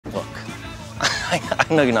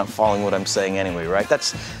know you're not following what I'm saying anyway, right?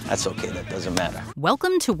 That's okay, that doesn't matter.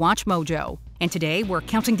 Welcome to Watch Mojo, and today we're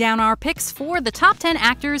counting down our picks for the top 10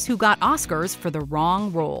 actors who got Oscars for the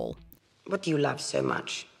wrong role. What do you love so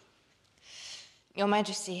much? Your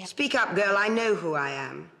Majesty. Speak up, girl, I know who I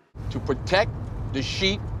am. To protect the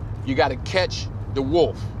sheep, you gotta catch the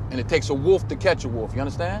wolf. And it takes a wolf to catch a wolf, you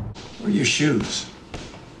understand? Where are your shoes?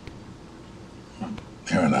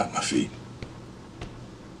 They're not my feet.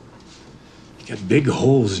 You got big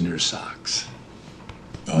holes in your socks.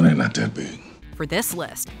 Oh, they're not that big. For this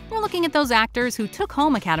list, we're looking at those actors who took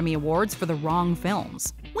home Academy Awards for the wrong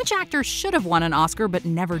films. Which actor should have won an Oscar but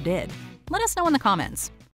never did? Let us know in the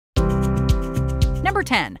comments. Number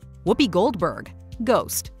 10. Whoopi Goldberg,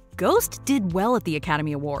 Ghost. Ghost did well at the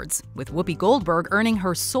Academy Awards, with Whoopi Goldberg earning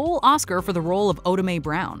her sole Oscar for the role of Oda Mae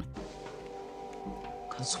Brown.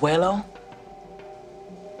 Consuelo,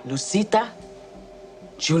 Lucita,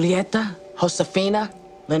 Julieta, Josefina,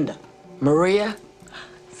 Linda, Maria.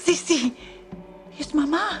 Sí, it's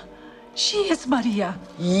Mama. She is Maria.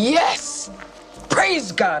 Yes!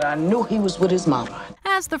 Praise God, I knew he was with his mama.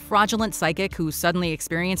 As the fraudulent psychic who suddenly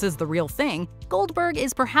experiences the real thing, Goldberg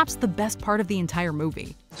is perhaps the best part of the entire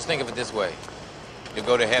movie. Just think of it this way. You'll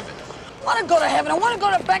go to heaven. I want to go to heaven. I want to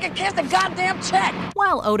go to the bank and cash the goddamn check.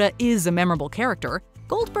 While Oda is a memorable character,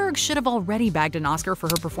 Goldberg should have already bagged an Oscar for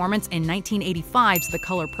her performance in 1985's The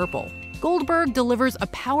Color Purple. Goldberg delivers a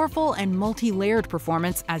powerful and multi-layered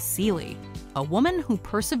performance as Celie, a woman who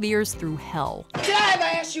perseveres through hell. Did I ever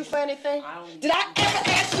ask you for anything? Did I ever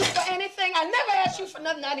ask you for anything? I never asked you for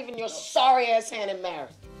nothing, not even your sorry-ass hand in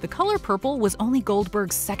marriage. The Color Purple was only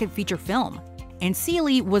Goldberg's second feature film, and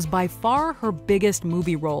Celie was by far her biggest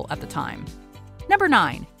movie role at the time. Number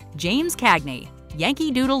 9. James Cagney,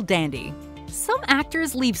 Yankee Doodle Dandy. Some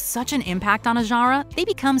actors leave such an impact on a genre, they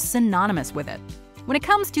become synonymous with it. When it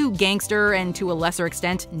comes to gangster and to a lesser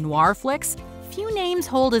extent noir flicks, few names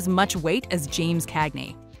hold as much weight as James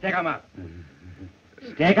Cagney. Stick 'em up.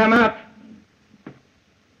 Stick 'em up.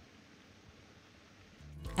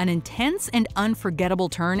 An intense and unforgettable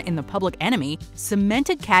turn in The Public Enemy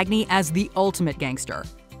cemented Cagney as the ultimate gangster,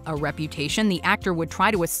 a reputation the actor would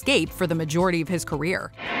try to escape for the majority of his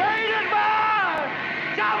career.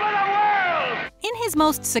 In his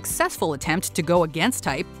most successful attempt to go against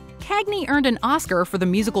type, Cagney earned an Oscar for the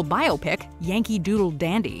musical biopic Yankee Doodle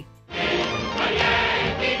Dandy.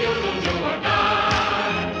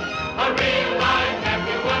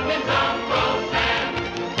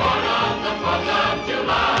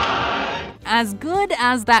 As good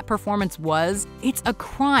as that performance was, it's a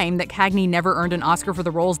crime that Cagney never earned an Oscar for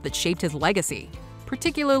the roles that shaped his legacy,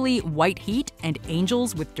 particularly White Heat and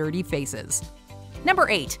Angels with Dirty Faces. Number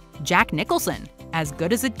 8. Jack Nicholson, As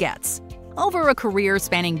Good as It Gets. Over a career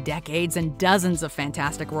spanning decades and dozens of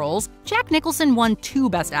fantastic roles, Jack Nicholson won 2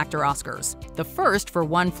 Best Actor Oscars, the first for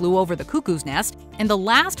One Flew Over the Cuckoo's Nest, and the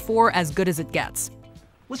last for As Good as It Gets.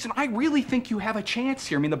 Listen, I really think you have a chance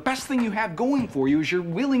here. I mean, the best thing you have going for you is your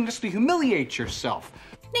willingness to humiliate yourself.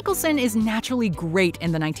 Nicholson is naturally great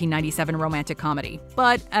in the 1997 romantic comedy,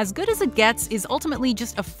 but As Good as It Gets is ultimately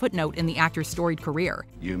just a footnote in the actor's storied career.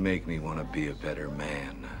 You make me want to be a better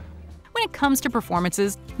man. When it comes to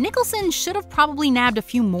performances, Nicholson should have probably nabbed a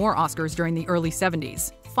few more Oscars during the early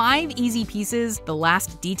 70s. 5 Easy Pieces, The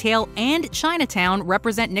Last Detail, and Chinatown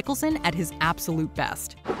represent Nicholson at his absolute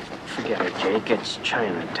best. Forget it, Jake. It's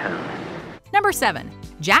Chinatown. Number 7.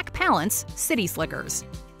 Jack Palance, City Slickers.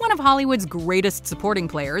 One of Hollywood's greatest supporting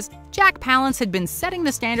players, Jack Palance had been setting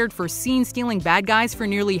the standard for scene-stealing bad guys for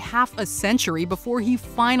nearly half a century before he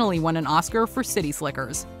finally won an Oscar for City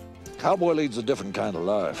Slickers. Cowboy leads a different kind of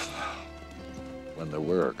life when there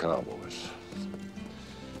were cowboys.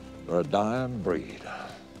 They're a dying breed.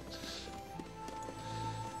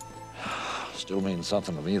 Still means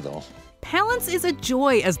something to me, though. Palance is a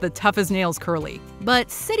joy as the tough-as-nails Curly,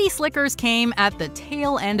 but City Slickers came at the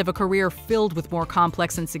tail end of a career filled with more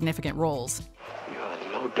complex and significant roles. You're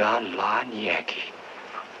a low-down lying Yankee.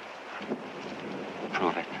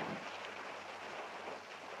 Prove it.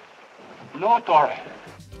 No, Dory.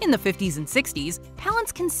 In the 50s and 60s,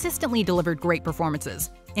 Palance consistently delivered great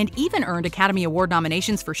performances, and even earned Academy Award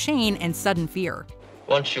nominations for Shane and Sudden Fear.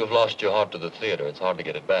 Once you've lost your heart to the theater, it's hard to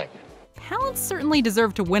get it back. Palance certainly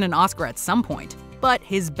deserved to win an Oscar at some point, but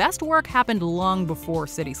his best work happened long before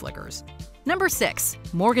City Slickers. Number 6.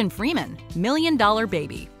 Morgan Freeman, $1 Million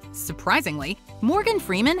Baby. Surprisingly, Morgan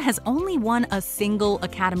Freeman has only won a single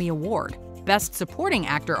Academy Award, Best Supporting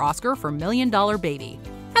Actor Oscar for $1 Million Baby.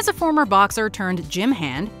 As a former boxer turned gym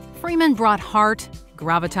hand, Freeman brought heart,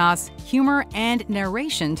 gravitas, humor, and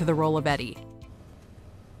narration to the role of Eddie.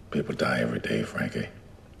 People die every day, Frankie.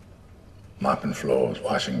 mopping floors,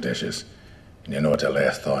 washing dishes. And you know what their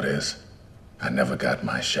last thought is? I never got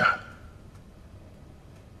my shot.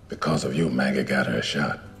 Because of you, Maggie got her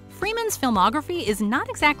shot. Freeman's filmography is not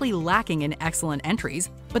exactly lacking in excellent entries,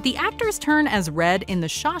 but the actor's turn as Red in The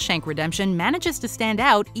Shawshank Redemption manages to stand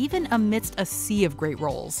out even amidst a sea of great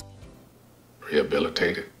roles.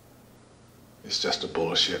 Rehabilitated. It's just a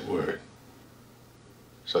bullshit word.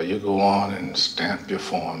 So you go on and stamp your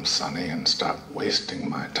form, Sonny, and stop wasting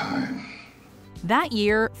my time. That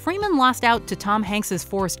year, Freeman lost out to Tom Hanks's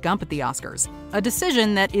Forrest Gump at the Oscars, a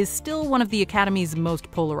decision that is still one of the Academy's most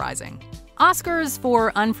polarizing. Oscars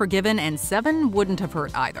for Unforgiven and Seven wouldn't have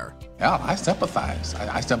hurt either. Yeah, I sympathize.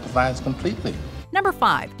 I sympathize completely. Number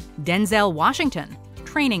 5. Denzel Washington,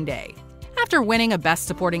 Training Day. After winning a Best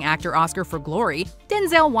Supporting Actor Oscar for Glory,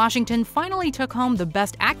 Denzel Washington finally took home the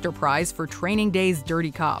Best Actor prize for Training Day's Dirty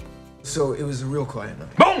Cop. So it was a real client.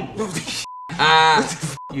 Boom!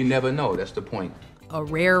 You never know, that's the point. A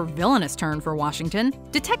rare villainous turn for Washington,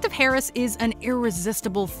 Detective Harris is an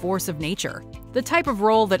irresistible force of nature, the type of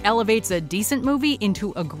role that elevates a decent movie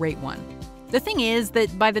into a great one. The thing is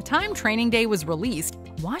that by the time Training Day was released,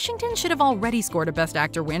 Washington should have already scored a Best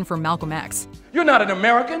Actor win for Malcolm X. You're not an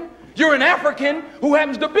American. You're an African who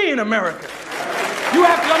happens to be an American. You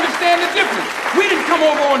have to understand the difference. We didn't come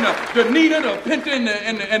over on the Nita, the Pinta,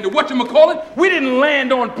 and the whatchamacallit. We didn't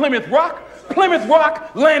land on Plymouth Rock. Plymouth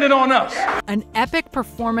Rock landed on us. An epic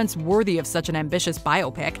performance worthy of such an ambitious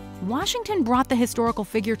biopic, Washington brought the historical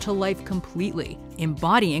figure to life completely,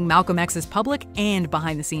 embodying Malcolm X's public and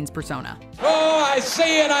behind-the-scenes persona. Oh, I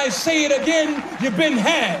say it again, you've been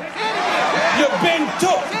had. You've been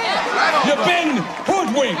took. You've been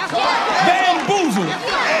hoodwinked, bamboozled,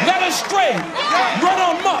 led astray,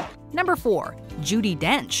 run amok. Number 4. Judi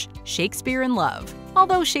Dench, Shakespeare in Love.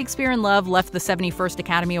 Although Shakespeare in Love left the 71st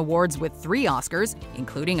Academy Awards with 3 Oscars,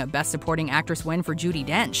 including a Best Supporting Actress win for Judi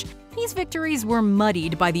Dench, these victories were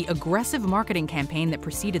muddied by the aggressive marketing campaign that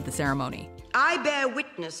preceded the ceremony. I bear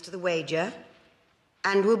witness to the wager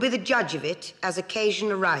and will be the judge of it as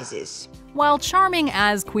occasion arises. While charming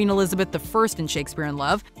as Queen Elizabeth I in Shakespeare in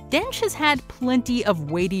Love, Dench has had plenty of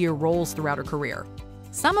weightier roles throughout her career,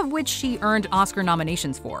 some of which she earned Oscar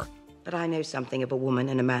nominations for. But I know something of a woman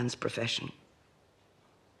and a man's profession.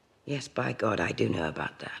 Yes, by God, I do know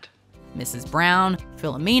about that. Mrs. Brown,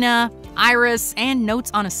 Philomena, Iris, and Notes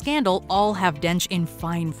on a Scandal all have Dench in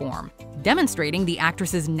fine form, demonstrating the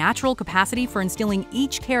actress's natural capacity for instilling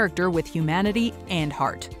each character with humanity and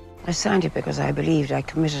heart. I signed it because I believed I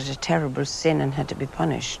committed a terrible sin and had to be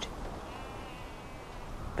punished.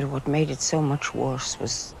 But what made it so much worse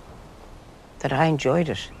was that I enjoyed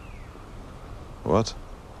it. What?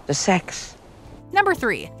 The sex. Number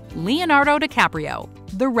 3. Leonardo DiCaprio,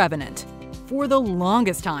 The Revenant. For the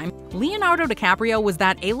longest time, Leonardo DiCaprio was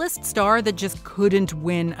that A-list star that just couldn't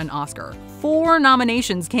win an Oscar. 4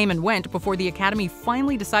 nominations came and went before the Academy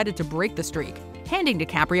finally decided to break the streak, handing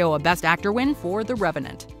DiCaprio a Best Actor win for The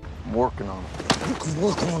Revenant. I'm working on it. You can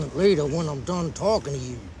work on it later when I'm done talking to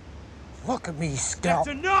you. Look at me, Scout.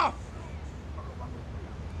 That's enough!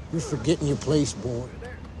 You're forgetting your place, boy.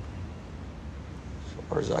 As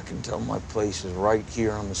far as I can tell, my place is right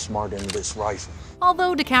here on the smart end of this rifle.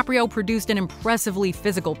 Although DiCaprio produced an impressively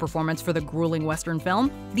physical performance for the grueling Western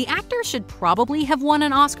film, the actor should probably have won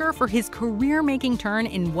an Oscar for his career-making turn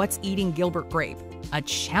in What's Eating Gilbert Grape, a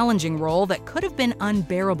challenging role that could have been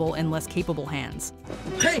unbearable in less capable hands.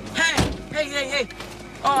 Hey!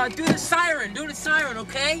 Do the siren,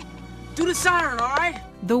 okay? Do the siren, all right?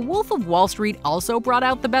 The Wolf of Wall Street also brought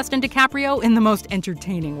out the best in DiCaprio in the most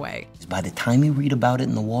entertaining way. By the time you read about it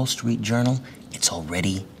in the Wall Street Journal, it's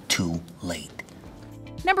already too late.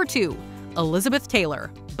 Number 2. Elizabeth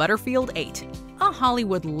Taylor, Butterfield 8. A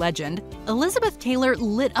Hollywood legend, Elizabeth Taylor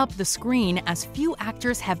lit up the screen as few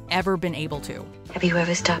actors have ever been able to. Have you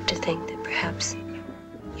ever stopped to think that perhaps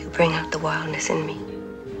you bring out the wildness in me?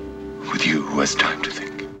 With you, who has time to think?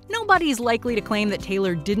 Nobody's likely to claim that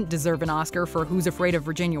Taylor didn't deserve an Oscar for Who's Afraid of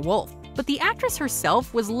Virginia Woolf, but the actress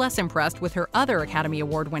herself was less impressed with her other Academy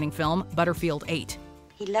Award-winning film, Butterfield 8.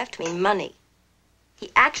 He left me money.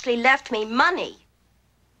 He actually left me money.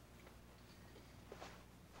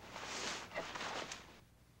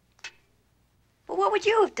 Well, what would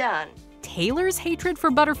you have done? Taylor's hatred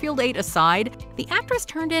for Butterfield 8 aside, the actress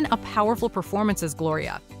turned in a powerful performance as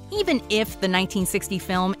Gloria, even if the 1960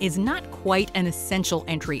 film is not quite an essential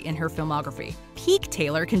entry in her filmography. Peak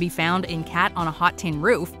Taylor can be found in Cat on a Hot Tin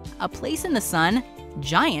Roof, A Place in the Sun,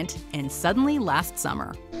 Giant, and Suddenly Last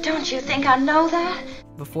Summer. Don't you think I know that?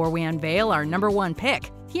 Before we unveil our number 1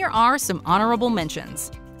 pick, here are some honorable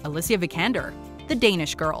mentions. Alicia Vikander, The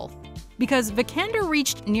Danish Girl. because Vikander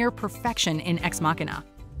reached near perfection in Ex Machina.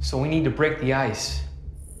 So we need to break the ice.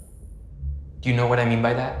 Do you know what I mean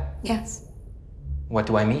by that? Yes. What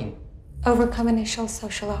do I mean? Overcome initial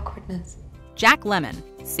social awkwardness. Jack Lemmon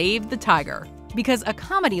saved the tiger because a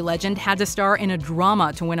comedy legend had to star in a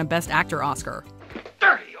drama to win a Best Actor Oscar.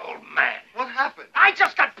 Dirty old man. What happened? I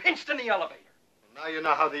just got pinched in the elevator. Now you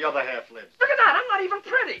know how the other half lives. Look at that, I'm not even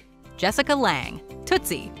pretty. Jessica Lange,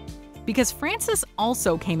 Tootsie, because Frances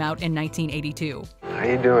also came out in 1982. How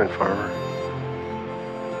you doing, Farmer?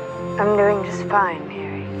 I'm doing just fine,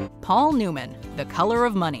 Mary. Paul Newman, The Color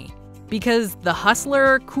of Money, because The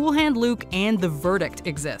Hustler, Cool Hand Luke, and The Verdict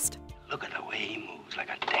exist. Look at the way he moves, like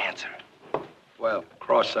a dancer. Well,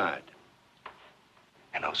 cross-eyed.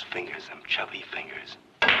 And those fingers, them chubby fingers.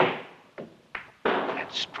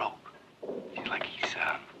 That stroke. He's like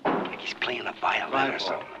he's playing a violin or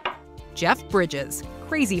something. Jeff Bridges,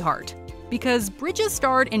 Crazy Heart, because Bridges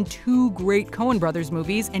starred in 2 great Coen Brothers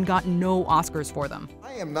movies and got no Oscars for them.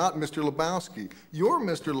 I am not Mr. Lebowski. You're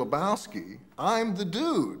Mr. Lebowski. I'm the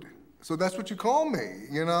dude. So that's what you call me,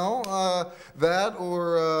 you know? That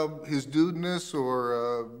or his dudeness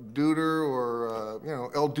or duder or, you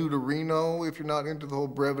know, El Duderino if you're not into the whole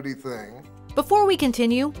brevity thing. Before we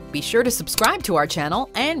continue, be sure to subscribe to our channel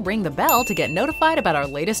and ring the bell to get notified about our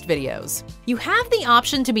latest videos. You have the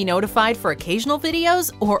option to be notified for occasional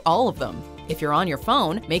videos or all of them. If you're on your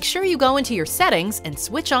phone, make sure you go into your settings and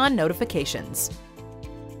switch on notifications.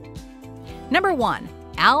 Number 1.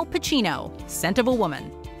 Al Pacino, Scent of a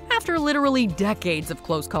Woman. After literally decades of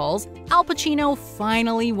close calls, Al Pacino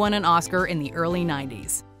finally won an Oscar in the early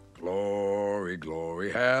 90s. Glory,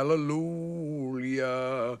 glory,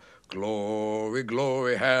 hallelujah. Glory,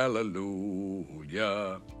 glory,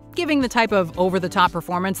 hallelujah. Giving the type of over-the-top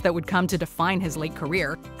performance that would come to define his late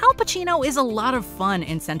career, Al Pacino is a lot of fun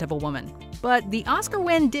in Scent of a Woman. But the Oscar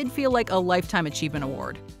win did feel like a Lifetime Achievement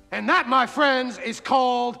Award. And that, my friends, is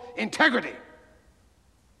called integrity.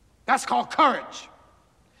 That's called courage.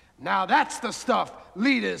 Now that's the stuff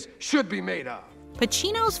leaders should be made of.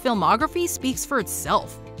 Pacino's filmography speaks for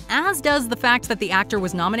itself, as does the fact that the actor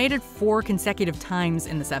was nominated 4 consecutive times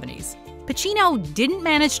in the 70s. Pacino didn't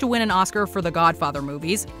manage to win an Oscar for the Godfather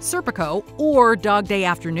movies, Serpico, or Dog Day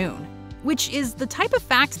Afternoon, which is the type of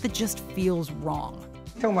fact that just feels wrong.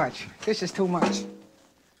 Too much. This is too much.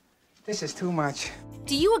 This is too much.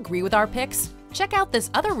 Do you agree with our picks? Check out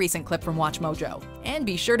this other recent clip from WatchMojo, and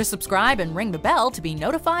be sure to subscribe and ring the bell to be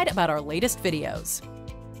notified about our latest videos.